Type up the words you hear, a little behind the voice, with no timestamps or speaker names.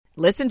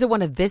Listen to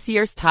one of this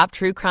year's top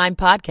true crime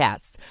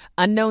podcasts.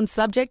 Unknown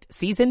Subject,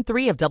 Season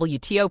 3 of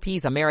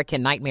WTOP's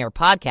American Nightmare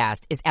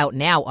podcast is out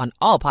now on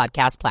all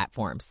podcast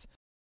platforms.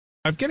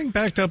 I'm getting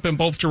backed up in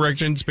both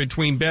directions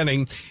between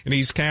Benning and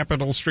East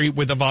Capitol Street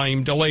with the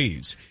volume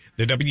delays.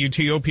 The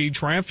WTOP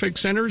Traffic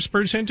Center is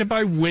presented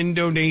by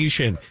Window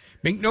Nation.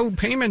 Make no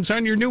payments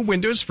on your new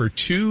windows for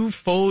 2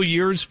 full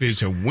years.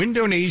 Visit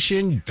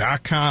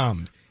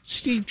windownation.com.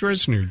 Steve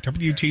Dresner,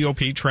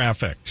 WTOP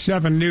Traffic.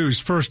 7 News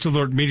First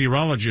Alert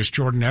meteorologist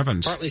Jordan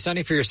Evans. Partly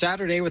sunny for your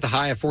Saturday with a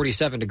high of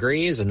 47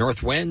 degrees. A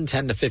north wind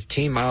 10 to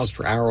 15 miles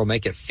per hour will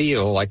make it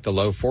feel like the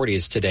low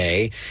 40s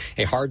today.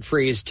 A hard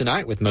freeze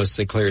tonight with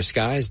mostly clear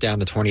skies down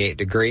to 28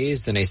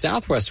 degrees. Then a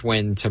southwest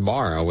wind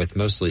tomorrow with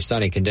mostly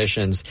sunny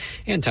conditions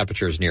and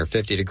temperatures near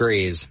 50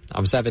 degrees.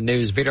 I'm 7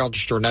 News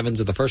meteorologist Jordan Evans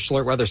of the First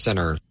Alert Weather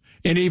Center.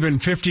 And even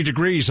 50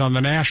 degrees on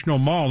the National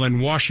Mall in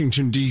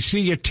Washington,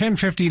 D.C. at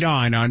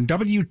 10:59 on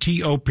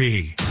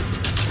WTOP.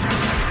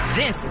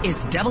 This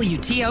is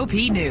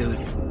WTOP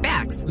News.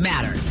 Facts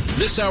matter.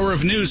 This hour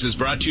of news is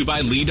brought to you by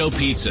Lido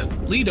Pizza.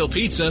 Lido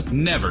Pizza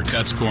never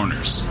cuts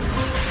corners.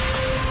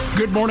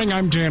 Good morning,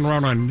 I'm Dan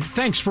Ronan.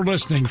 Thanks for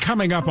listening.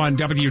 Coming up on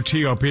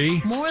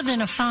WTOP. More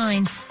than a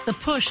fine, the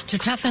push to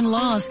toughen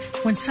laws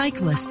when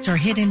cyclists are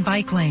hit in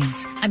bike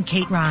lanes. I'm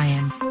Kate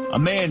Ryan. A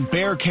man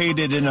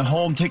barricaded in a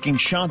home taking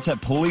shots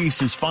at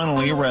police is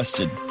finally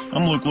arrested.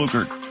 I'm Luke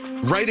Lukert.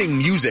 Writing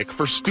music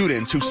for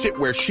students who sit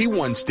where she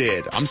once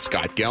did. I'm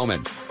Scott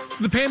Gelman.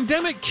 The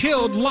pandemic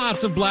killed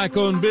lots of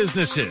black-owned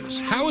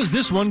businesses. How has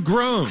this one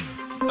grown?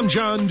 I'm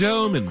John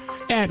Doman.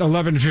 At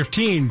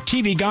 11:15,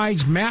 TV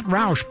Guide's Matt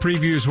Roush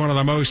previews one of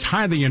the most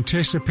highly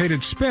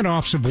anticipated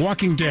spin-offs of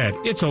Walking Dead.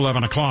 It's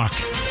 11 o'clock.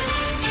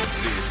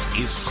 This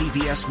is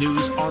CBS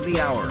News on the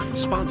Hour,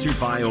 sponsored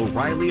by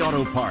O'Reilly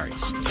Auto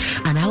Parts.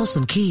 I'm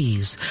Allison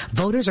Keys.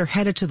 Voters are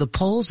headed to the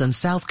polls in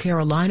South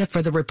Carolina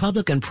for the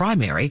Republican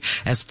primary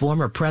as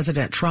former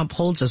President Trump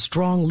holds a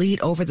strong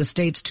lead over the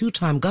state's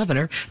two-time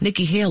governor,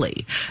 Nikki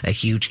Haley. A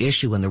huge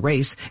issue in the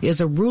race is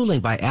a ruling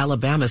by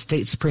Alabama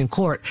State Supreme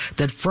Court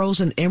that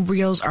frozen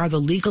embryos are the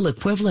legal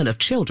equivalent of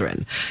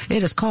children.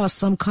 It has caused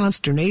some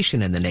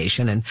consternation in the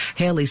nation, and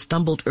Haley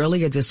stumbled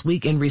earlier this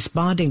week in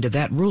responding to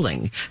that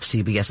ruling.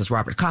 CBS's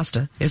Robert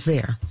Costa is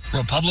there.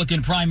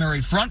 Republican primary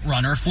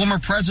frontrunner, former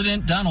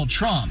President Donald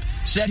Trump,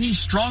 said he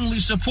strongly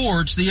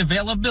supports the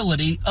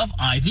availability of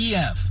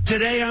IVF.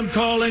 Today I'm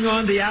calling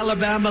on the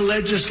Alabama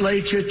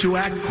legislature to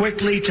act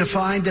quickly to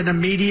find an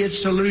immediate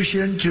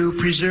solution to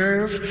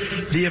preserve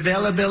the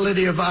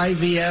availability of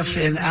IVF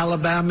in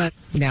Alabama.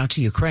 Now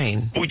to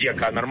Ukraine, where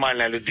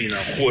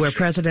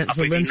President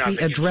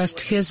Zelensky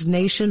addressed his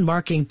nation,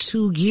 marking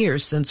 2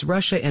 years since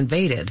Russia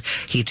invaded.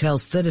 He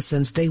tells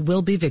citizens they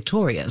will be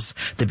victorious.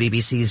 The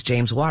BBC's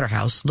James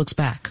Waterhouse looks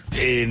back.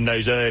 In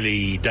those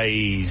early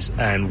days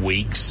and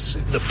weeks,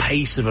 the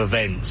pace of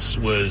events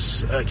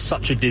was at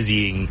such a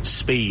dizzying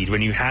speed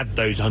when you had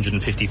those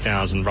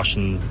 150,000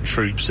 Russian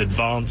troops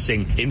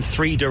advancing in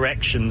 3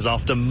 directions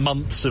after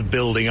months of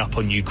building up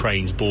on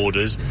Ukraine's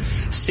borders.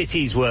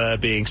 Cities were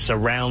being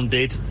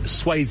surrounded.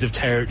 Swathes of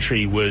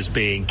territory was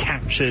being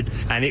captured,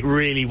 and it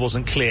really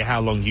wasn't clear how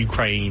long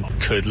Ukraine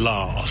could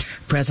last.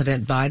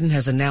 President Biden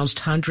has announced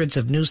hundreds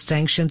of new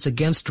sanctions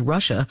against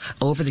Russia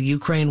over the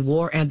Ukraine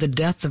war and the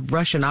death of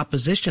Russian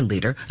opposition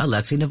leader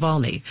Alexei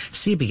Navalny.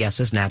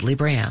 CBS's Natalie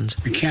Brand.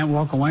 We can't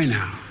walk away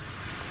now.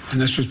 And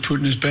that's what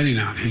Putin is betting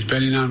on. He's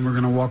betting on we're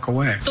going to walk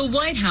away. The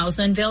White House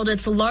unveiled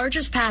its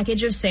largest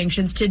package of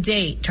sanctions to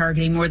date,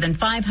 targeting more than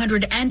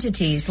 500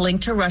 entities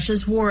linked to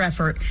Russia's war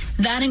effort.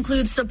 That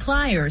includes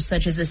suppliers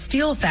such as a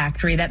steel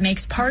factory that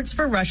makes parts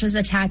for Russia's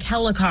attack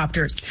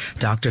helicopters.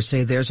 Doctors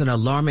say there's an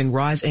alarming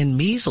rise in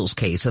measles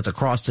cases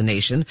across the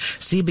nation.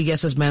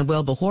 CBS's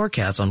Manuel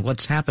Bajorquez on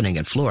what's happening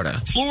in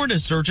Florida. Florida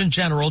Surgeon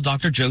General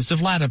Dr.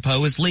 Joseph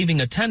Ladapo is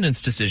leaving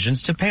attendance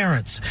decisions to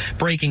parents,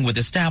 breaking with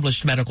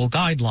established medical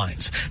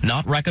guidelines,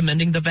 not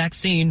recommending the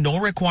vaccine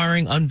nor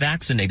requiring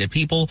unvaccinated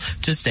people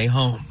to stay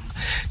home.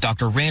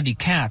 Dr. Randy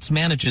Katz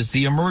manages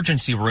the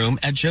emergency room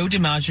at Joe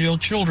DiMaggio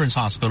Children's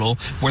Hospital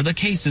where the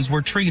cases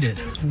were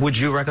treated. Would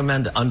you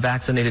recommend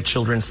unvaccinated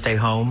children stay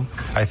home?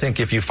 I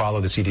think if you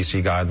follow the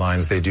CDC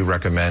guidelines, they do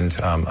recommend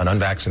an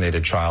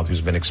unvaccinated child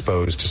who's been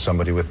exposed to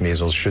somebody with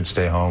measles should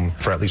stay home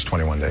for at least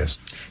 21 days.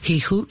 He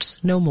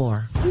hoots no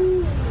more.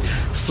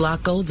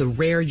 Flaco, the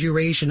rare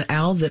Eurasian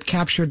owl that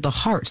captured the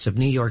hearts of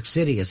New York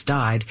City, has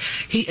died.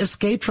 He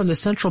escaped from the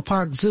Central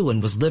Park Zoo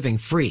and was living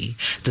free.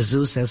 The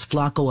zoo says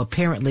Flaco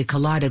apparently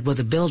collided with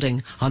a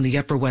building on the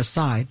Upper West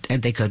Side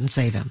and they couldn't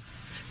save him.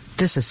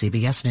 This is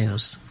CBS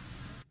News.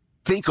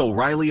 Think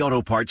O'Reilly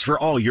Auto Parts for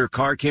all your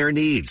car care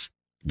needs.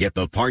 Get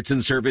the parts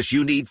and service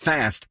you need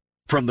fast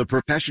from the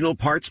professional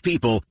parts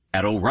people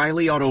at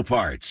O'Reilly Auto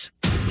Parts.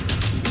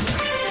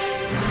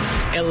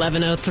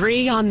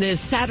 11:03 on this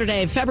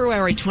Saturday,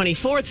 February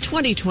 24th,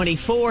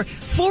 2024.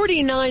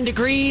 49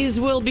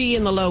 degrees. Will be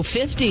in the low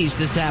 50s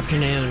this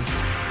afternoon.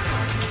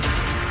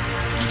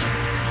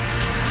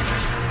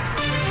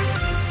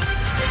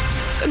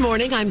 Good Good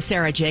morning. I'm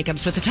Sarah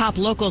Jacobs with the top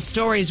local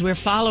stories we're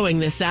following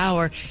this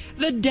hour.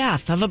 The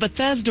death of a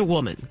Bethesda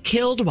woman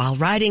killed while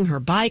riding her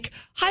bike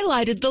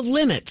highlighted the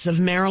limits of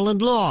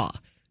Maryland law.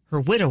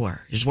 Her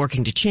widower is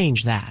working to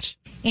change that.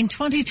 In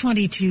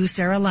 2022,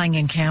 Sarah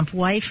Langenkamp,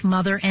 wife,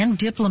 mother, and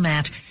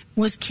diplomat,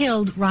 was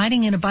killed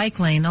riding in a bike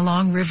lane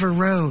along River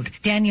Road.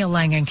 Daniel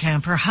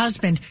Langenkamp, her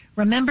husband,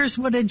 remembers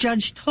what a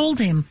judge told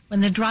him when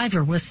the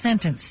driver was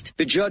sentenced.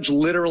 The judge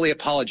literally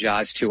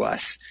apologized to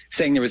us,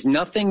 saying there was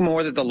nothing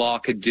more that the law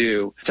could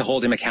do to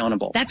hold him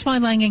accountable. That's why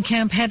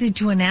Langenkamp headed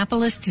to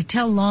Annapolis to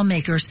tell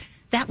lawmakers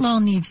that law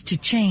needs to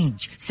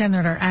change.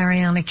 Senator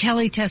Ariana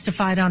Kelly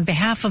testified on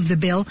behalf of the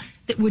bill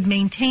that would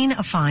maintain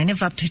a fine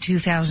of up to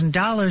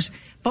 $2,000,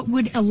 but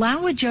would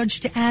allow a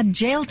judge to add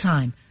jail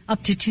time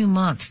up to 2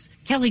 months.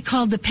 Kelly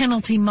called the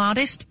penalty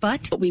modest,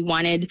 but we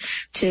wanted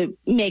to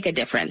make a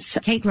difference.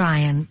 Kate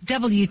Ryan,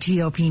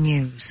 WTOP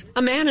News.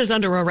 A man is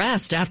under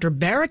arrest after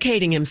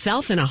barricading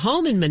himself in a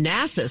home in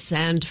Manassas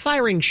and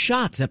firing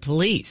shots at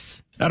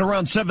police. At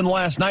around 7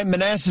 last night,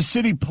 Manassas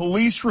City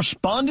police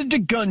responded to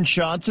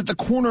gunshots at the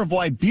corner of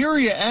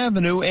Liberia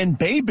Avenue and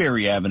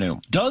Bayberry Avenue.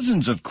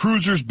 Dozens of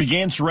cruisers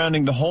began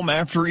surrounding the home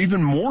after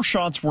even more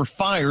shots were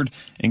fired,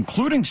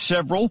 including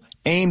several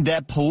aimed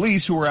at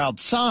police who were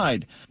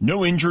outside.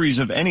 No injuries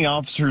of any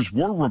officers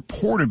were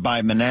reported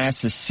by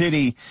Manassas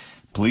City.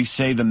 Police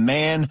say the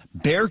man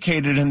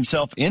barricaded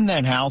himself in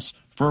that house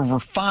for over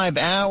 5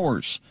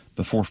 hours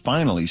before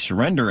finally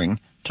surrendering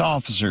to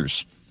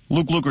officers.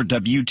 Luke Luker,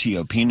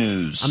 WTOP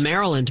News. A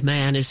Maryland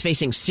man is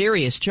facing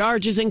serious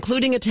charges,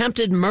 including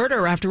attempted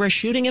murder after a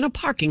shooting in a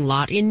parking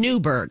lot in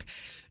Newburgh.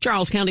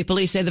 Charles County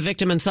Police say the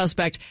victim and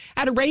suspect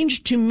had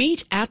arranged to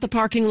meet at the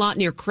parking lot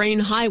near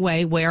Crane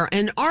Highway, where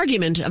an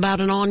argument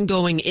about an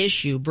ongoing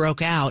issue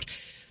broke out.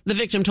 The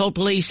victim told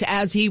police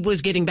as he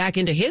was getting back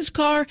into his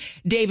car,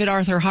 David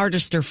Arthur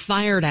Hardister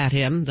fired at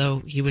him, though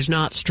he was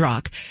not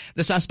struck.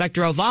 The suspect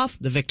drove off.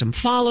 The victim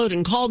followed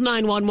and called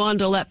 911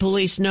 to let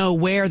police know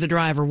where the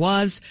driver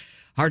was.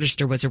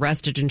 Hardister was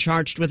arrested and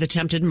charged with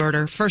attempted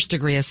murder,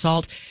 first-degree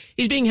assault.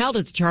 He's being held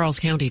at the Charles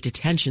County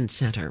Detention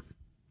Center.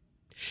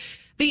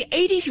 The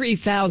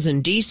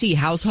 83,000 D.C.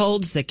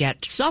 households that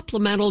get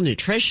Supplemental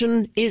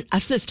Nutrition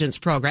Assistance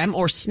Program,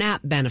 or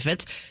SNAP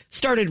benefits,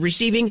 started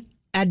receiving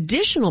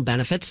additional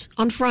benefits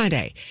on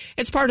Friday.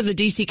 It's part of the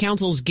D.C.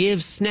 Council's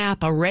Give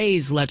SNAP a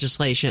Raise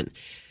legislation.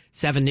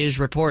 7 News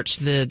reports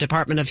the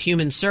Department of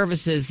Human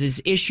Services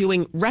is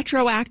issuing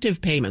retroactive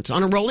payments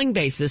on a rolling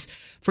basis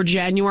for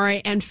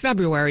January and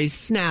February's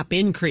SNAP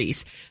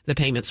increase. The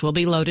payments will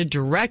be loaded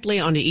directly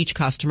onto each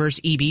customer's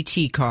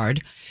EBT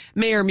card.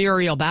 Mayor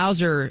Muriel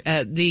Bowser,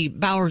 the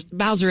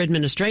Bowser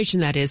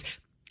administration, that is,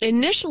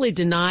 initially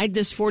denied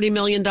this $40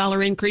 million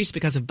increase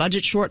because of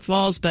budget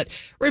shortfalls, but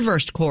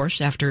reversed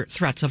course after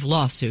threats of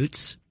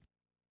lawsuits.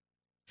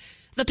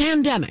 The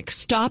pandemic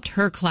stopped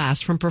her class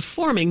from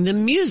performing the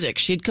music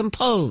she'd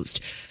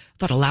composed,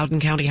 but a Loudoun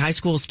County high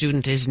school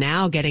student is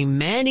now getting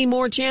many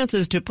more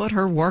chances to put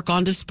her work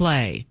on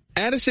display.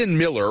 Addison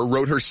Miller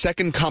wrote her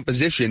second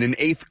composition in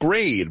 8th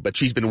grade, but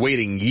she's been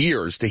waiting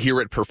years to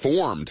hear it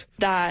performed.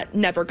 That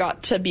never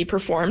got to be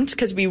performed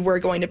because we were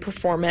going to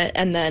perform it,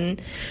 and then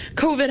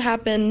COVID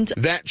happened.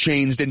 That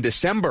changed in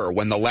December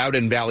when the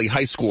Loudoun Valley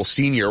High School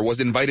senior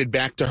was invited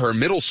back to her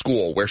middle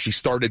school, where she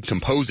started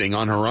composing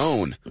on her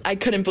own. I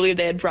couldn't believe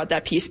they had brought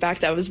that piece back.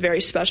 That was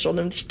very special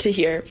to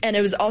hear. And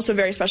it was also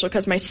very special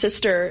because my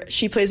sister,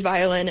 she plays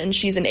violin, and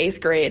she's in 8th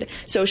grade,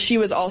 so she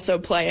was also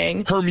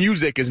playing. Her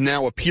music is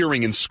now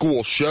appearing in school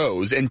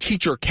shows, and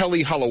teacher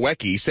Kelly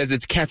Holowecki says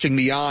it's catching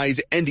the eyes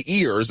and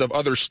ears of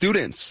other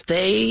students.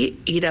 They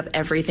eat up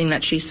everything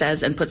that she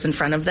says and puts in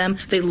front of them.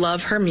 They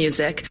love her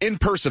music. In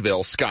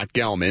Percival, Scott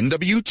Gelman,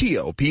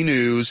 WTOP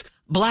News.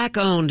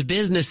 Black-owned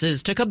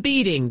businesses took a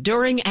beating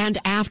during and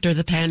after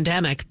the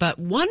pandemic, but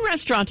one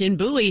restaurant in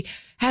Bowie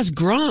has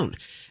grown.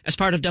 As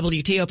part of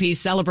WTOP's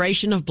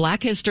celebration of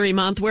Black History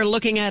Month, we're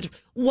looking at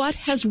what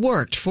has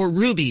worked for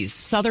Ruby's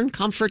Southern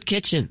Comfort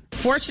Kitchen.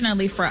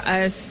 Fortunately for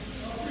us,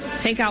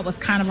 takeout was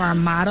kind of our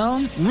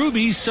motto.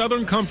 Ruby's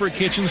Southern Comfort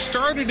Kitchen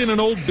started in an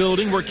old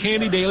building where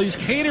Candy Daly's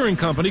catering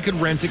company could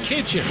rent a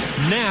kitchen.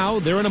 Now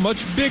they're in a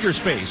much bigger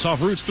space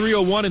off Routes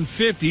 301 and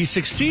 50,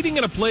 succeeding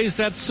in a place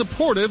that's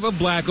supportive of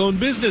Black-owned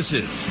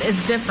businesses.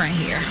 It's different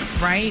here,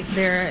 right?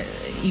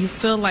 You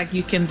feel like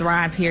you can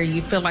thrive here.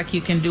 You feel like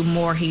you can do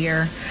more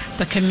here.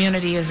 The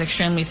community is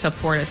extremely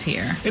supportive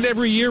here. And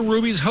every year,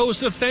 Ruby's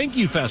hosts a thank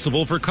you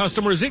festival for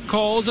customers it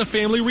calls a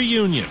family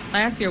reunion.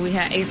 Last year, we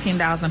had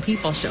 18,000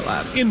 people show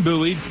up. In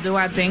Bowie. Do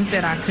I think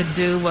that I could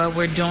do what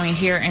we're doing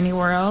here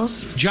anywhere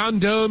else? John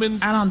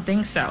Doman. I don't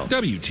think so.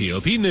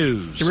 WTOP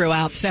News.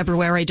 Throughout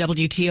February,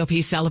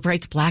 WTOP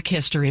celebrates Black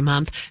History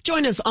Month.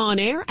 Join us on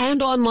air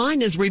and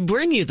online as we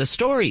bring you the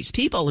stories,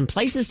 people, and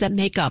places that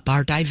make up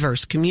our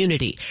diverse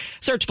community.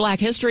 Search Black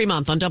History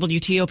Month on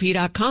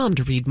WTOP.com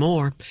to read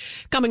more.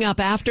 Coming up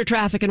after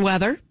traffic and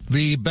weather.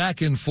 The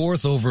back and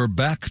forth over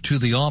back to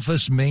the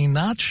office may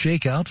not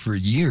shake out for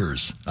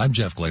years. I'm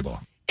Jeff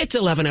Glable. It's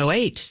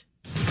 11:08.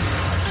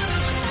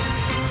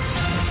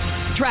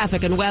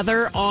 Traffic and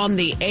weather on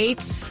the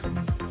 8s.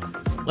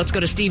 Let's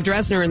go to Steve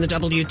Dresner in the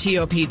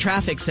WTOP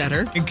Traffic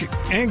Center.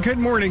 And good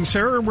morning,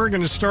 Sarah. We're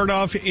going to start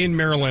off in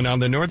Maryland on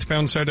the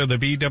northbound side of the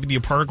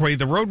BW Parkway.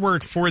 The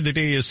roadwork for the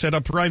day is set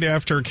up right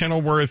after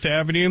Kenilworth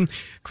Avenue.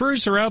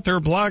 Crews are out there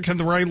blocking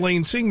the right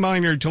lane, seeing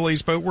minor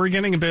delays, but we're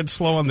getting a bit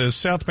slow on the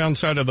southbound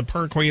side of the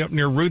Parkway up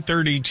near Route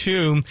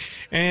 32.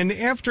 And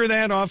after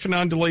that, off and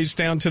on delays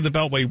down to the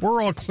Beltway.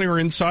 We're all clear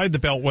inside the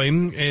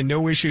Beltway and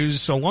no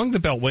issues along the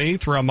Beltway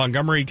throughout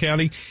Montgomery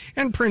County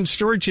and Prince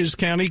George's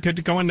County. Good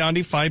to go on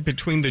 95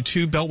 between the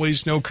two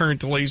beltways. No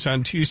current delays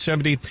on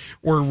 270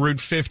 or Route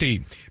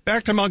 50.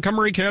 Back to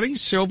Montgomery County,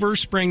 Silver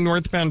Spring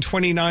northbound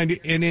 29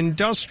 and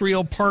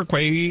Industrial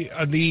Parkway.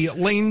 The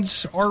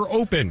lanes are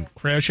open.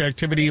 Crash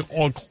activity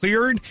all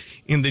cleared.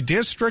 In the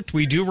district,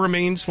 we do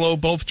remain slow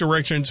both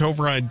directions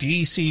over on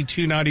DC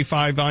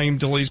 295. Volume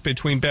delays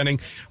between Benning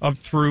up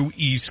through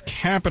East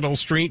Capitol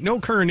Street.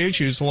 No current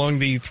issues along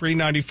the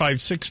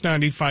 395,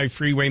 695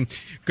 freeway.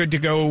 Good to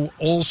go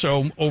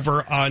also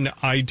over on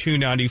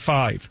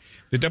I-295.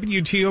 The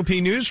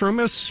WTOP newsroom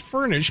is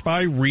furnished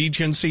by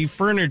Regency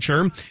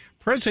Furniture.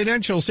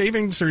 Presidential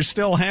savings are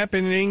still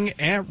happening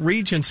at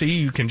Regency.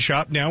 You can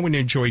shop now and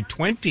enjoy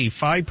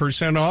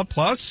 25% off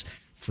plus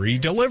free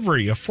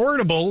delivery.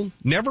 Affordable,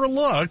 never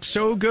looked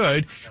so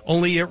good.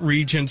 Only at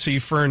Regency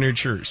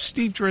Furniture.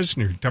 Steve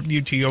Dresner,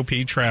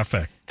 WTOP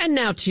Traffic. And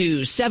now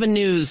to 7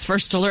 News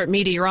First Alert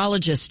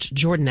meteorologist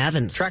Jordan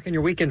Evans. Tracking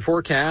your weekend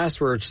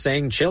forecast, we're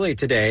staying chilly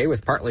today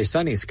with partly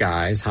sunny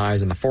skies,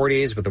 highs in the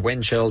 40s with the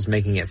wind chills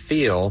making it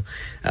feel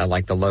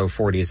like the low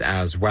 40s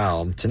as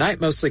well.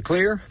 Tonight, mostly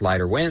clear,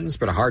 lighter winds,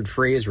 but a hard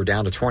freeze. We're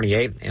down to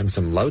 28 and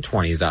some low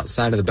 20s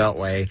outside of the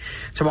Beltway.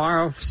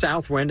 Tomorrow,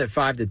 south wind at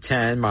 5 to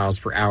 10 miles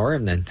per hour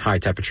and then high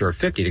temperature of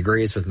 50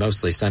 degrees with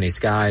mostly sunny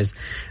skies.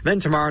 Then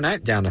tomorrow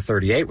night, down to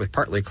 38 with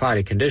partly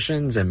cloudy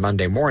conditions and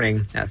Monday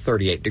morning at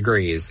 38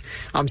 degrees.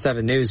 I'm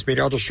 7 News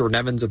meteorologist Jordan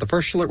Evans at the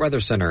First Alert Weather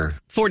Center.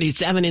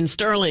 47 in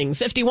Sterling,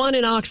 51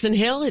 in Oxon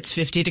Hill. It's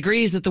 50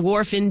 degrees at the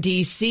Wharf in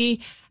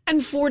D.C.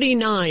 and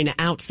 49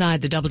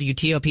 outside the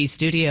WTOP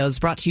studios.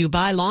 Brought to you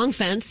by Long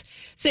Fence.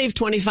 Save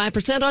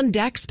 25% on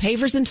decks,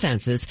 pavers, and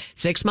fences.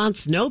 6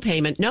 months, no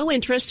payment, no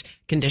interest.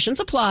 Conditions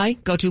apply.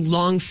 Go to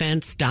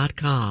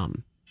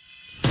longfence.com.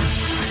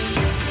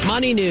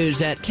 Money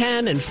news at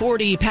 10 and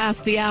 40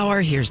 past the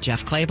hour. Here's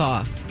Jeff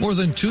Claybaugh. More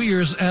than 2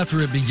 years after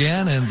it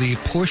began, and the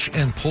push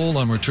and pull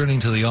on returning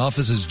to the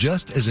office is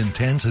just as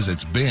intense as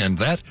it's been.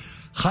 That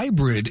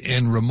hybrid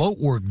and remote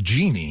work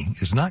genie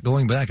is not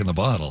going back in the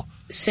bottle.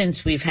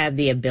 Since we've had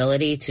the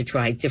ability to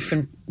try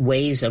different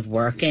ways of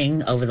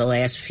working over the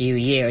last few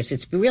years,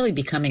 it's really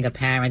becoming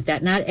apparent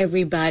that not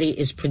everybody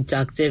is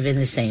productive in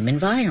the same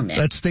environment.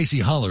 That's Stacey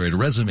Holler at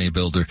Resume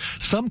Builder.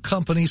 Some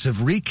companies have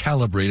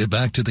recalibrated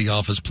back to the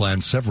office plan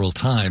several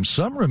times.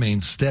 Some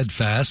remain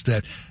steadfast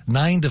at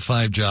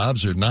 9-to-5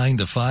 jobs or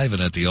 9-to-5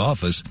 and at the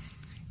office.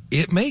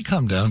 It may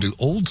come down to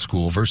old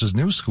school versus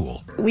new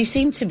school. We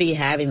seem to be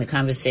having the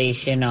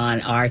conversation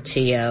on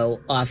RTO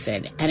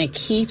often, and it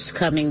keeps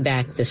coming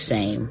back the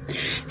same.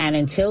 And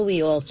until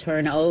we all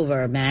turn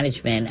over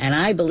management, and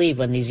I believe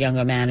when these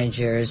younger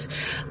managers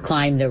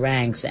climb the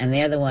ranks and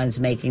they're the ones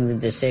making the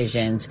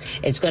decisions,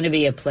 it's going to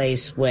be a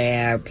place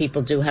where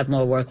people do have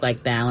more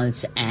work-life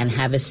balance and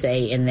have a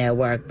say in their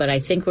work. But I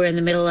think we're in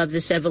the middle of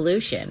this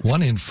evolution.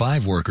 1 in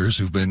 5 workers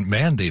who've been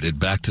mandated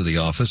back to the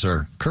office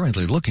are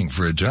currently looking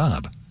for a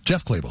job.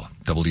 Jeff Claybaugh,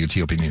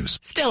 WTOP News.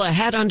 Still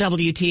ahead on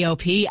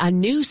WTOP, a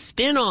new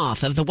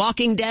spin-off of the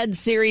Walking Dead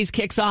series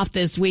kicks off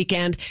this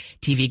weekend.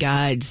 TV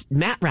Guide's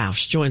Matt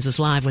Roush joins us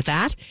live with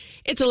that.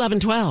 It's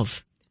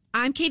 11:12.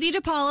 I'm Katie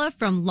DePaula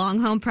from Long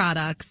Home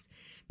Products.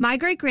 My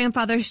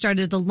great-grandfather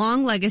started the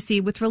Long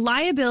legacy with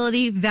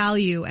reliability,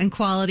 value, and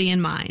quality in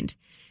mind.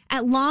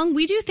 At Long,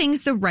 we do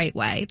things the right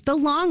way, the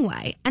long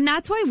way, and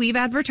that's why we've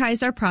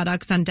advertised our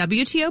products on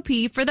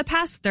WTOP for the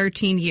past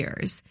 13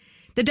 years.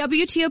 The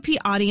WTOP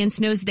audience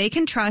knows they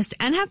can trust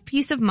and have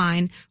peace of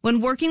mind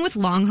when working with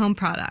Long Home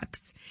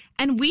Products.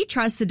 And we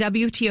trust the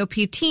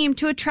WTOP team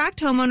to attract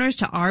homeowners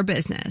to our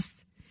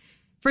business.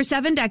 For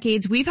 7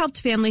 decades, we've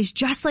helped families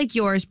just like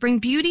yours bring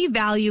beauty,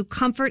 value,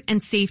 comfort,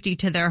 and safety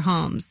to their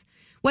homes.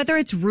 Whether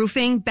it's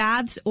roofing,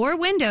 baths, or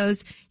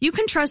windows, you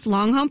can trust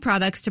Long Home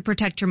Products to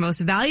protect your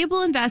most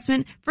valuable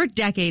investment for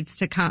decades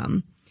to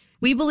come.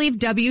 We believe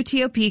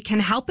WTOP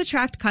can help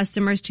attract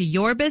customers to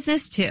your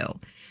business, too.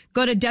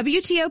 Go to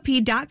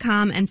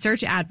WTOP.com and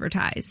search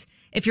advertise.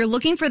 If you're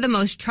looking for the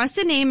most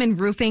trusted name in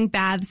roofing,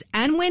 baths,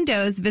 and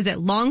windows, visit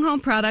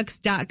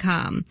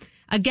LongHomeProducts.com.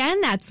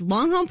 Again, that's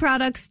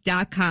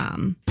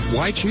LongHomeProducts.com.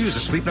 Why choose a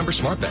Sleep Number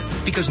smart bed?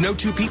 Because no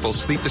two people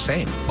sleep the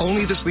same.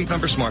 Only the Sleep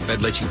Number smart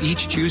bed lets you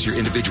each choose your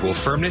individual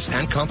firmness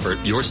and comfort,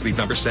 your Sleep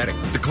Number setting.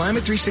 The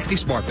Climate 360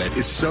 smart bed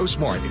is so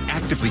smart it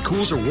actively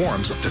cools or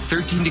warms up to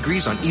 13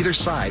 degrees on either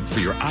side for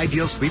your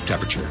ideal sleep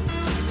temperature.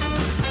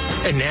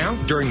 And now,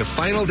 during the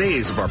final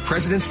days of our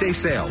President's Day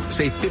sale,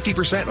 save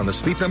 50% on the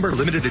Sleep Number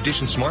limited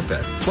edition smart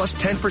bed, plus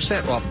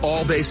 10% off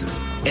all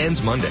bases.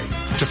 Ends Monday.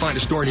 To find a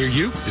store near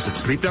you, visit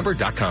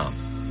sleepnumber.com.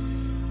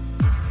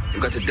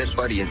 got a dead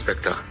body,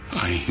 Inspector.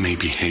 I may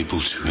be able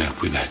to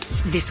help with that.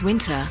 This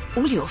winter,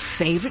 all your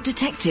favourite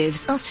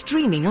detectives are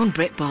streaming on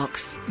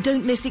BritBox.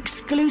 Don't miss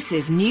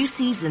exclusive new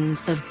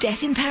seasons of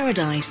Death in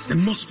Paradise. There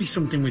must be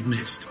something we've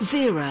missed.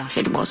 Vera.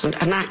 It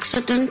wasn't an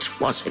accident,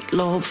 was it,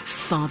 love?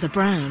 Father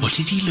Brown. What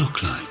did he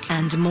look like?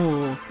 And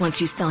more. Once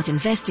you start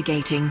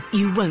investigating,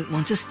 you won't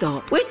want to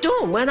stop. We're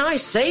done when I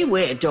say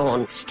we're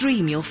done.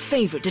 Stream your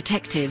favourite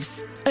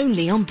detectives.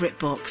 Only on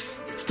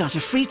BritBox. Start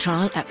a free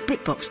trial at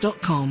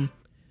BritBox.com.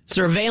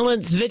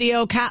 Surveillance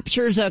video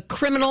captures a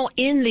criminal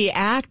in the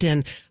act,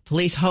 and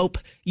police hope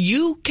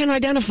you can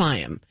identify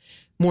him.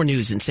 More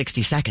news in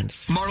 60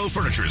 seconds. Marlowe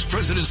Furniture's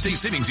President's Day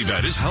savings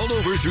event is held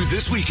over through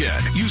this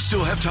weekend. You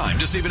still have time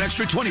to save an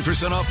extra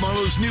 20% off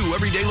Marlowe's new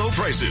everyday low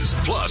prices.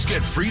 Plus,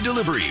 get free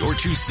delivery or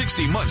choose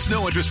 60 months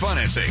no interest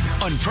financing.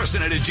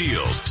 Unprecedented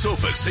deals.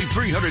 Sofas, save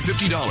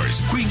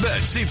 $350. Queen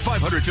beds, save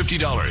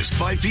 $550.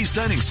 5-piece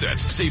dining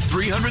sets, save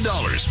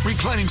 $300.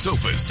 Reclining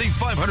sofas, save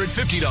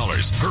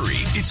 $550.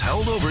 Hurry, it's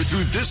held over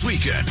through this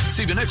weekend.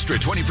 Save an extra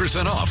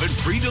 20% off and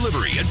free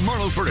delivery at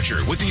Marlowe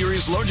Furniture with the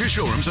area's largest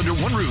showrooms under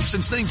one roof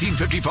since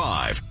 1955.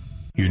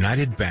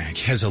 United Bank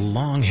has a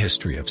long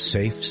history of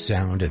safe,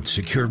 sound, and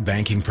secure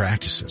banking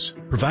practices,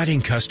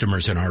 providing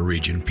customers in our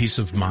region peace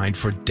of mind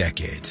for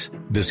decades.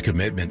 This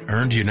commitment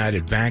earned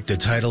United Bank the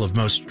title of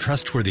most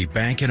trustworthy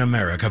bank in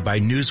America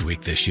by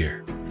Newsweek this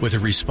year. With a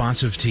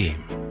responsive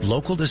team,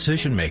 local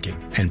decision-making,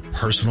 and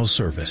personal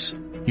service,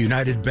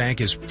 United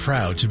Bank is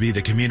proud to be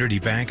the community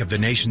bank of the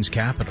nation's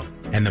capital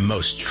and the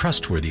most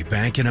trustworthy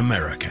bank in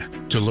America.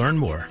 To learn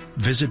more,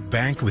 visit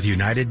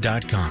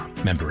bankwithunited.com.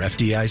 Member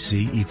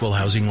FDIC, Equal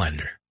Housing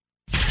Lender.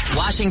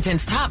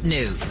 Washington's top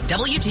news,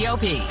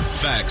 WTOP.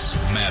 Facts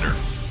matter.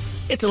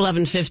 It's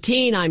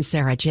 11:15. I'm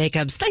Sarah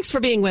Jacobs. Thanks for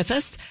being with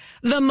us.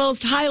 The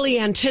most highly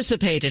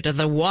anticipated of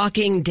the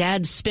Walking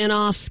Dead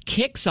spin-offs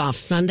kicks off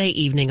Sunday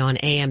evening on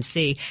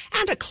AMC,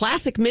 and a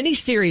classic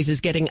miniseries is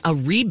getting a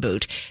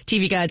reboot.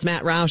 TV Guide's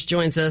Matt Roush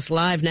joins us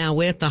live now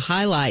with the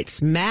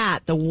highlights.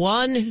 Matt, The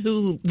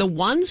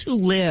Ones Who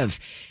Live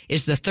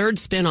is the third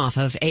spin-off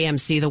of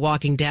AMC, The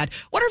Walking Dead.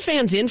 What are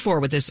fans in for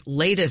with this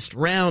latest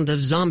round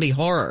of zombie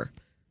horror?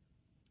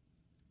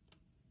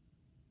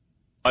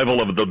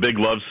 Survival of the big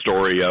love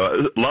story,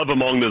 love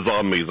among the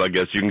zombies, I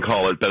guess you can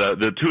call it.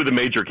 But the two of the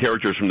major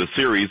characters from the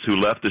series who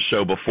left the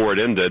show before it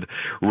ended,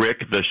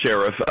 Rick, the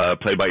sheriff,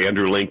 played by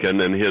Andrew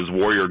Lincoln, and his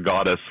warrior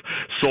goddess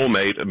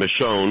soulmate,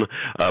 Michonne,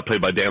 played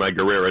by Danai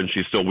Gurira, and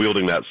she's still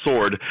wielding that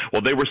sword.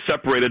 Well, they were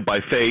separated by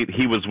fate.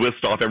 He was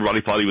whisked off.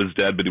 Everybody thought he was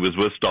dead, but he was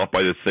whisked off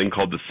by this thing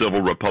called the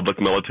Civil Republic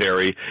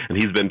military, and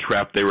he's been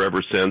trapped there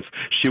ever since.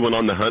 She went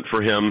on the hunt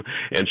for him,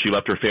 and she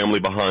left her family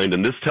behind.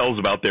 And this tells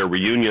about their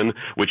reunion,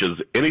 which is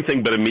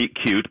anything but a meet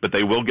cute, but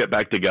they will get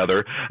back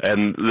together,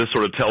 and this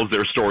sort of tells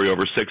their story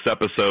over 6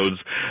 episodes.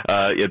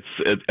 I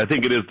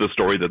think it is the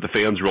story that the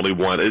fans really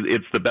want.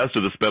 It's the best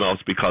of the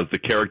spinoffs because the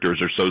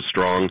characters are so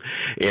strong,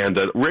 and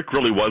Rick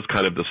really was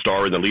kind of the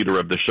star and the leader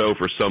of the show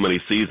for so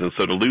many seasons,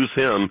 so to lose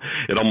him,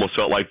 it almost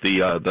felt like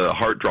the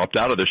heart dropped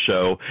out of the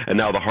show, and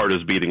now the heart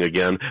is beating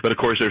again. But of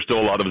course, there's still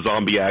a lot of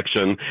zombie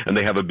action, and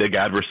they have a big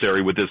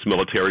adversary with this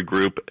military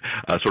group,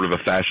 sort of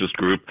a fascist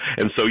group,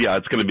 and so yeah,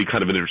 it's going to be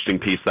kind of an interesting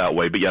piece that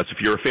way. But yes, if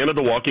you're a fan of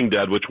The Walking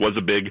Dead, which was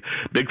a big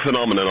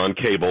phenomenon on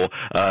cable,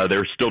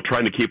 they're still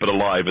trying to keep it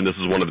alive, and this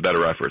is one of the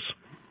better efforts.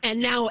 And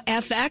now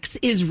FX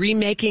is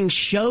remaking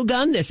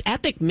Shogun. This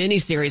epic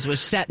miniseries was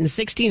set in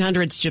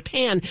 1600s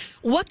Japan.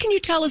 What can you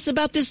tell us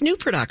about this new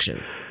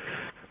production?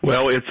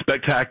 Well, it's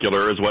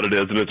spectacular is what it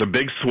is, and it's a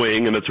big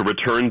swing, and it's a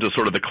return to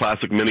sort of the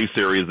classic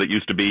miniseries that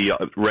used to be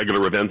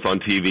regular events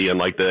on TV in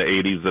like the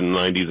 80s and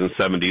 90s and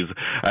 70s,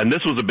 and this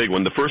was a big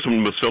one. The first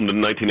one was filmed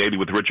in 1980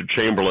 with Richard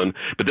Chamberlain,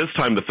 but this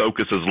time the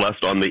focus is less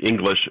on the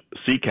English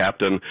sea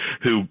captain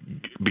who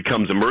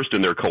becomes immersed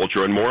in their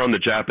culture and more on the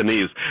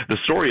Japanese. The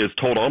story is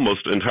told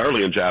almost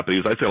entirely in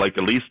Japanese. I'd say like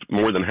at least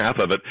more than half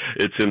of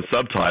it's in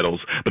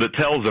subtitles, but it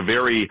tells a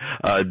very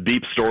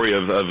deep story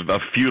of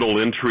feudal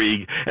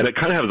intrigue, and it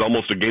kind of has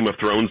almost a Game of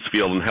Thrones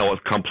feel and how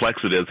complex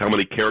it is, how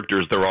many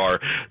characters there are,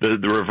 the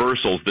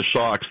reversals, the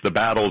shocks, the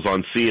battles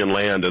on sea and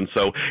land, and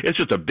so it's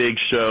just a big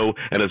show,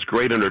 and it's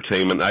great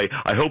entertainment. I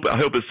hope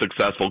it's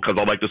successful because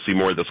I'd like to see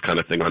more of this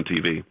kind of thing on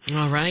TV.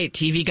 All right,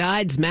 TV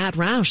Guide's Matt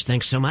Roush.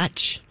 Thanks so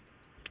much.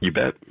 You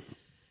bet.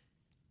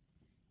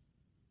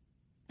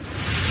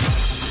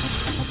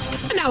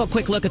 Now a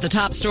quick look at the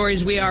top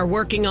stories we are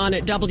working on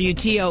at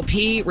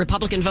WTOP.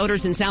 Republican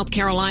voters in South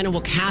Carolina will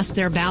cast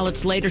their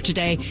ballots later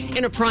today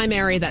in a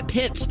primary that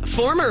pits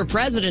former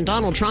President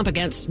Donald Trump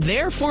against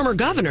their former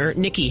governor,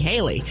 Nikki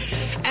Haley.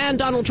 And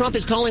Donald Trump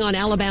is calling on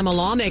Alabama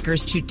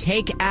lawmakers to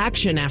take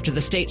action after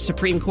the state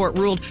Supreme Court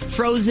ruled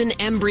frozen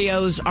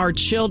embryos are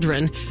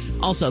children.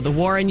 Also, the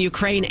war in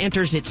Ukraine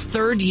enters its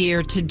third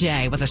year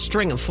today with a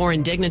string of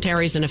foreign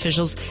dignitaries and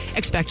officials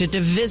expected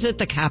to visit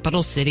the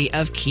capital city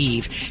of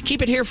Kyiv.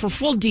 Keep it here for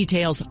full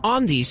details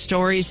on these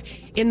stories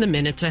in the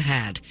minutes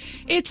ahead.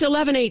 It's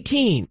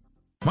 11:18.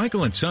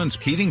 Michael & Son's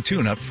heating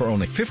tune-up for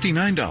only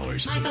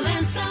 $59.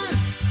 Michael & Son.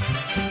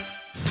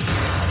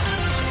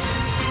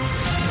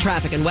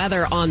 Traffic and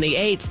weather on the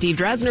 8th. Steve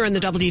Dresner in the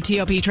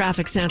WTOP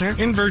Traffic Center.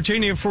 In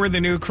Virginia for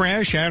the new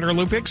crash, Outer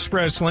Loop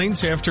Express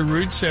lanes after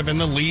Route 7,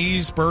 the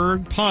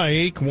Leesburg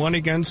Pike, one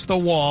against the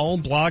wall,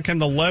 blocking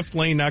the left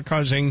lane, not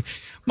causing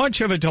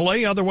much of a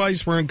delay.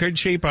 Otherwise, we're in good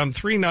shape on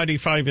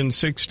 395 and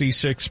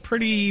 66.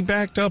 Pretty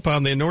backed up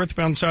on the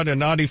northbound side of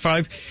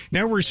 95.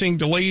 Now we're seeing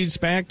delays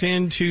backed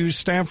into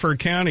Stafford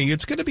County.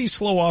 It's going to be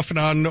slow off and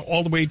on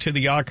all the way to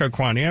the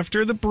Occoquan.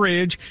 After the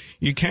bridge,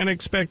 you can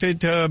expect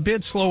it a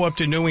bit slow up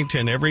to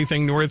Newington.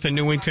 Everything north of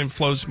Newington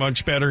flows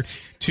much better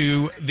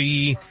to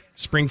the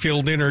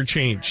Springfield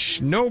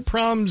interchange. No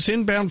problems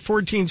inbound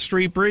 14th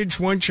Street Bridge.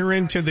 Once you're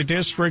into the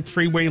district,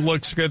 freeway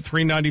looks good.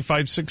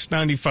 395,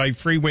 695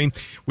 freeway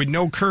with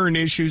no current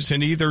issues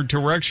in either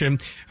direction.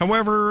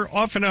 However,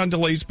 off and on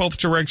delays both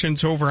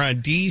directions over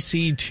on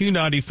DC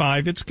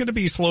 295. It's going to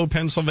be slow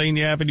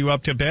Pennsylvania Avenue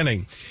up to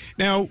Benning.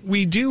 Now,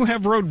 we do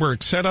have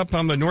roadwork set up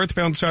on the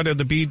northbound side of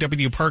the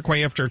BW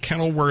Parkway after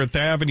Kenilworth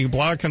Avenue,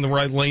 blocking the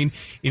right lane.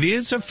 It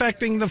is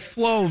affecting the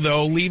flow,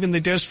 though, leaving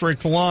the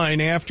district line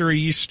after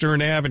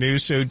Eastern Avenue.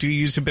 So do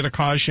use a bit of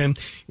caution.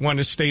 You want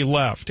to stay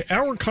left.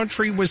 Our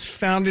country was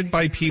founded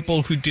by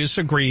people who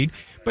disagreed,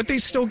 but they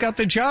still got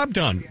the job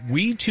done.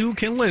 We too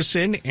can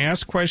listen,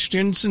 ask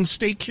questions, and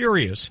stay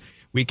curious.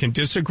 We can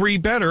disagree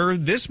better.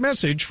 This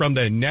message from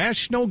the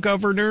National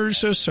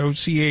Governors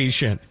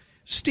Association.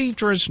 Steve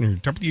Dresner,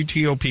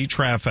 WTOP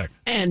Traffic.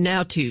 And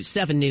now to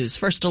 7 News.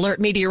 First Alert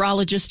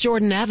meteorologist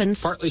Jordan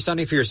Evans. Partly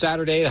sunny for your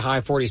Saturday, the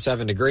high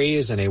 47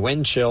 degrees, and a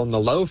wind chill in the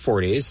low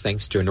 40s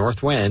thanks to a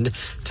north wind,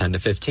 10 to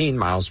 15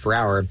 miles per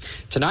hour.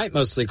 Tonight,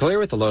 mostly clear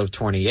with a low of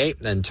 28.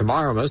 Then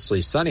tomorrow,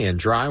 mostly sunny and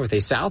dry with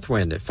a south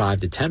wind at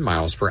 5 to 10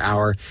 miles per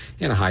hour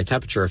and a high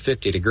temperature of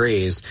 50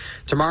 degrees.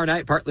 Tomorrow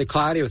night, partly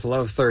cloudy with a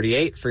low of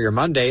 38. For your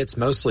Monday, it's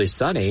mostly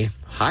sunny.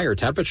 Higher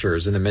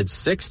temperatures in the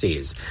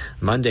mid-60s.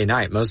 Monday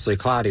night, mostly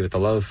cloudy with a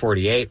low of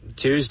 48.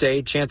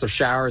 Tuesday, chance of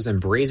showers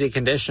and breezy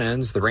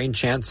conditions. The rain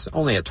chance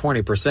only at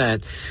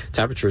 20%.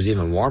 Temperatures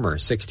even warmer,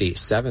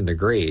 67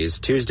 degrees.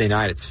 Tuesday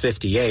night, it's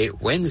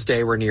 58.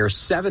 Wednesday, we're near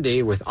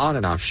 70 with on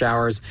and off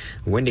showers.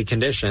 Windy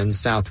conditions,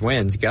 south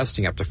winds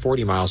gusting up to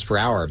 40 miles per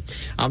hour.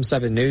 I'm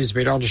 7 News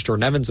meteorologist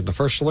Jordan Evans at the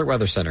First Alert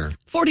Weather Center.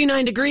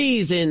 49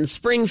 degrees in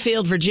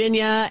Springfield,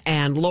 Virginia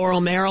and Laurel,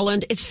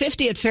 Maryland. It's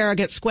 50 at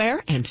Farragut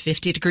Square and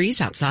 50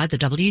 degrees outside the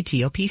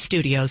WTOP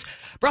studios.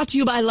 Brought to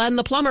you by Len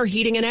the Plumber,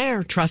 Heating and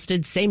Air.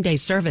 Trusted same-day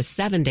service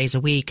 7 days a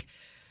week.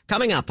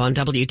 Coming up on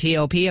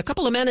WTOP, a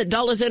couple of men at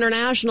Dulles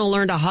International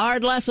learned a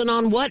hard lesson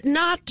on what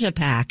not to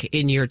pack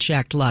in your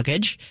checked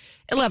luggage.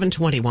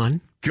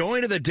 11:21.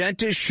 Going to the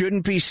dentist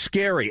shouldn't be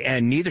scary,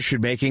 and neither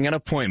should making an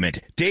appointment.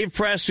 Dave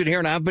Preston here,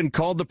 and I've been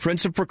called the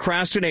prince of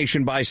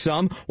procrastination by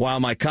some, while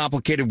my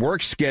complicated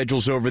work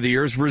schedules over the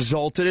years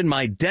resulted in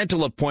my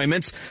dental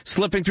appointments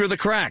slipping through the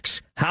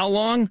cracks. How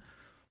long?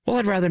 Well,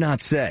 I'd rather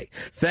not say.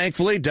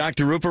 Thankfully,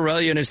 Dr.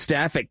 Ruparelli and his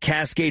staff at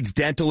Cascades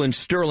Dental in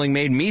Sterling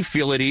made me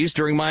feel at ease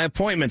during my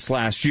appointments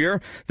last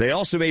year. They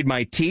also made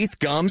my teeth,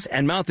 gums,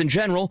 and mouth in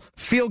general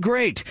feel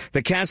great.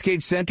 The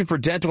Cascades Center for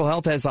Dental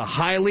Health has a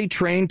highly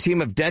trained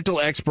team of dental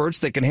experts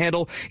that can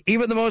handle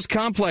even the most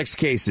complex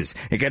cases.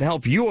 It can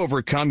help you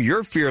overcome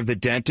your fear of the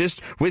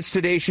dentist with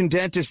sedation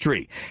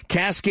dentistry.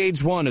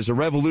 Cascades One is a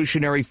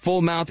revolutionary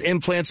full mouth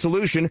implant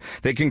solution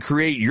that can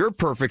create your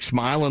perfect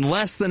smile in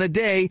less than a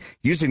day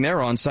using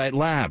their on-site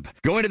lab.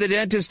 Going to the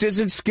dentist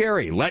isn't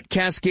scary. Let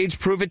Cascades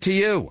prove it to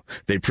you.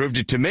 They proved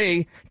it to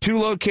me. 2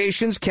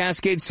 locations,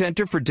 Cascade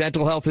Center for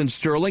Dental Health in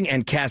Sterling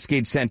and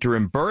Cascade Center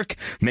in Burke.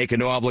 Make a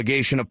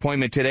no-obligation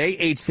appointment today,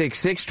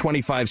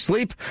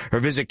 866-25-SLEEP, or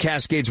visit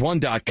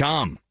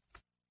Cascades1.com.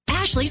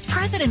 Ashley's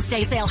President's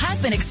Day sale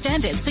has been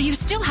extended, so you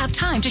still have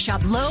time to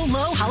shop low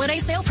holiday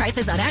sale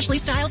prices on Ashley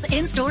Styles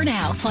in-store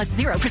now. Plus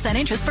 0%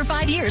 interest for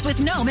 5 years with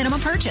no minimum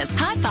purchase.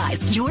 Hot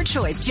buys, your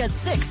choice,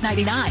 just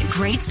 $6.99.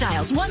 Great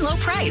styles, one low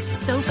price.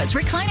 Sofas,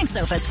 reclining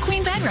sofas,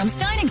 queen bedrooms,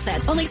 dining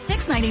sets, only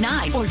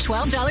 $6.99 or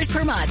 $12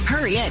 per month.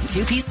 Hurry in.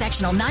 2-piece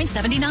sectional,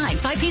 $9.79.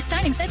 5-piece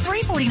dining set,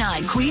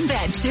 $3.49. Queen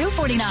bed,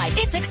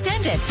 $2.49. It's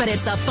extended, but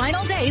it's the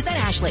final days at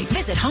Ashley.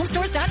 Visit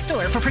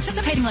homestores.store for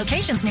participating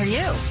locations near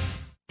you.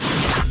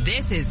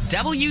 This is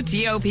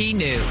WTOP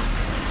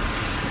News.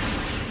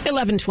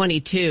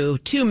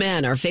 11:22. 2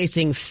 men are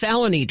facing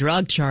felony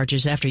drug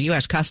charges after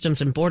U.S. Customs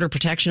and Border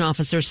Protection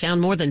officers found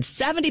more than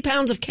 70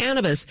 pounds of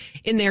cannabis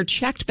in their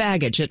checked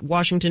baggage at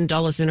Washington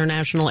Dulles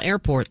International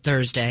Airport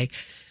Thursday.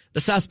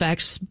 The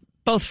suspects,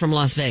 both from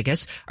Las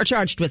Vegas, are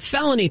charged with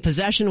felony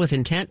possession with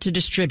intent to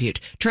distribute,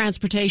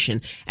 transportation,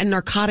 and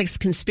narcotics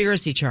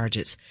conspiracy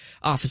charges.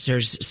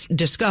 Officers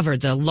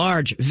discovered the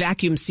large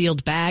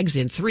vacuum-sealed bags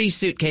in 3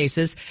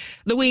 suitcases.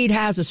 The weed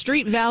has a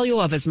street value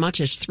of as much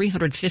as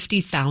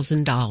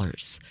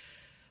 $350,000.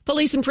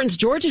 Police in Prince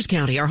George's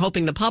County are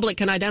hoping the public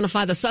can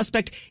identify the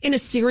suspect in a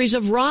series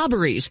of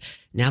robberies.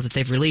 now that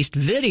they've released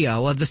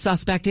video of the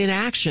suspect in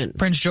action.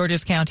 Prince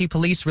George's County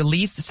Police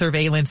released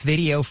surveillance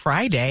video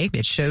Friday.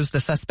 It shows the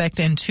suspect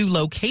in 2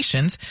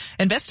 locations.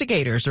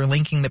 Investigators are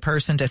linking the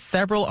person to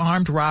several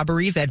armed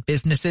robberies at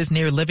businesses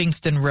near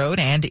Livingston Road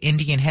and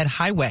Indian Head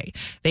Highway.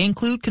 They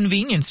include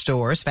convenience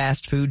stores,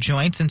 fast food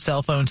joints, and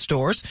cell phone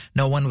stores.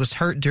 No one was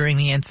hurt during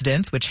the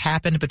incidents, which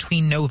happened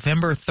between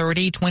November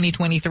 30,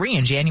 2023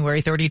 and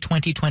January 30,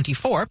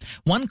 2024.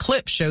 One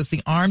clip shows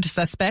the armed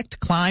suspect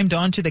climbed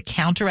onto the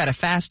counter at a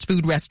fast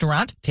food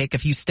restaurant, take a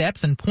few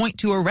steps, and point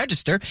to a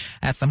register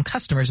as some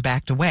customers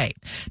backed away.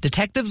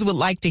 Detectives would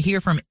like to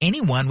hear from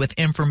anyone with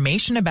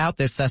information about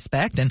this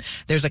suspect, and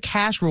there's a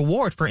cash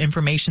reward for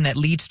information that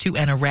leads to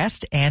an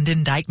arrest and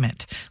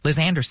indictment. Liz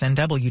Anderson,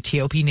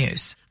 WTOP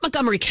News.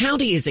 Montgomery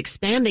County is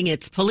expanding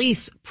its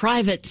police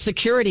private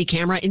security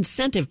camera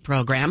incentive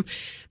program.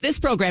 This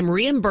program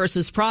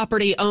reimburses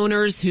property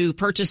owners who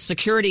purchase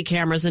security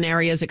cameras in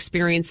areas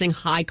experiencing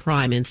high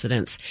crime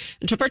incidents.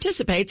 And to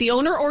participate, the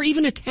owner or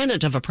even a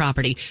tenant of a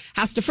property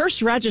has to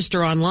first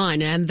register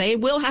online, and they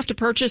will have to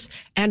purchase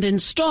and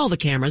install the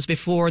cameras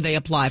before they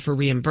apply for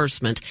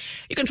reimbursement.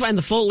 You can find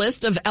the full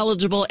list of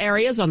eligible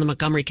areas on the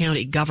Montgomery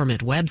County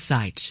government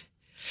website.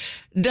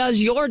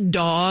 Does your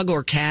dog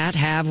or cat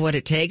have what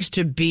it takes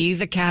to be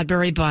the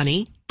Cadbury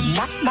Bunny?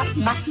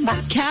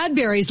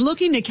 Cadbury's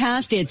looking to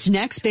cast its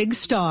next big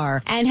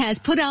star and has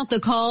put out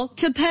the call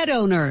to pet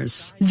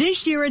owners.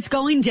 This year it's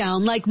going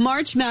down like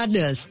March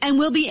Madness and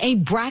will be a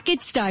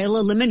bracket-style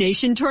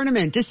elimination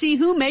tournament to see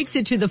who makes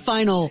it to the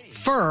final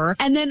fur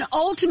and then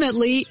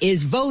ultimately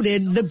is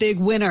voted the big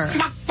winner.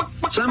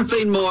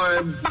 Something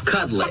more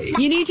cuddly.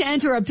 You need to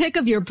enter a pic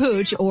of your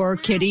pooch or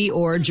kitty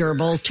or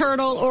gerbil,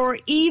 turtle, or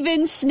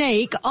even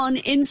snake on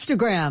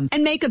Instagram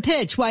and make a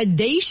pitch why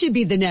they should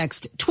be the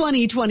next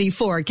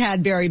 2024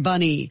 Cadbury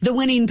Bunny. The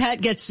winning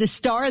pet gets to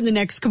star in the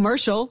next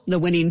commercial. The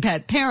winning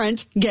pet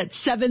parent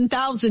gets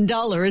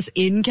 $7,000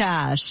 in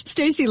cash.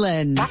 Stacey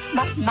Lynn,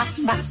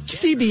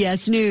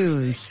 CBS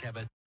News.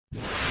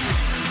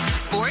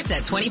 Sports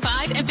at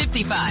 25 and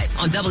 55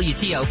 on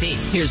WTOP.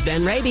 Here's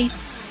Ben Raby.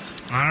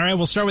 All right,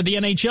 we'll start with the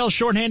NHL.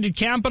 Shorthanded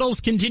Capitals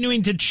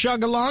continuing to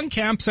chug along.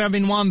 Caps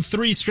having won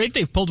 3 straight.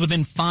 They've pulled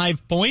within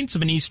 5 points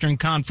of an Eastern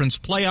Conference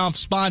playoff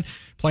spot.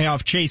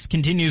 Playoff chase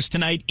continues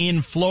tonight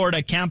in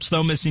Florida. Caps,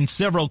 though, missing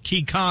several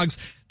key cogs.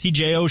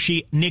 TJ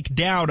Oshie, Nick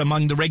Dowd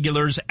among the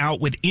regulars out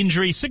with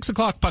injury. 6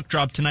 o'clock puck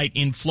drop tonight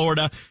in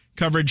Florida.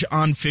 Coverage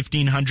on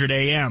 1500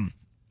 AM.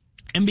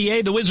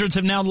 NBA, the Wizards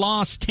have now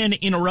lost 10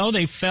 in a row.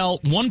 They fell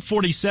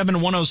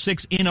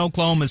 147-106 in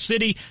Oklahoma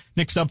City.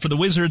 Next up for the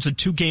Wizards, a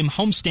 2-game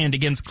homestand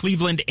against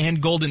Cleveland and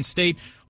Golden State.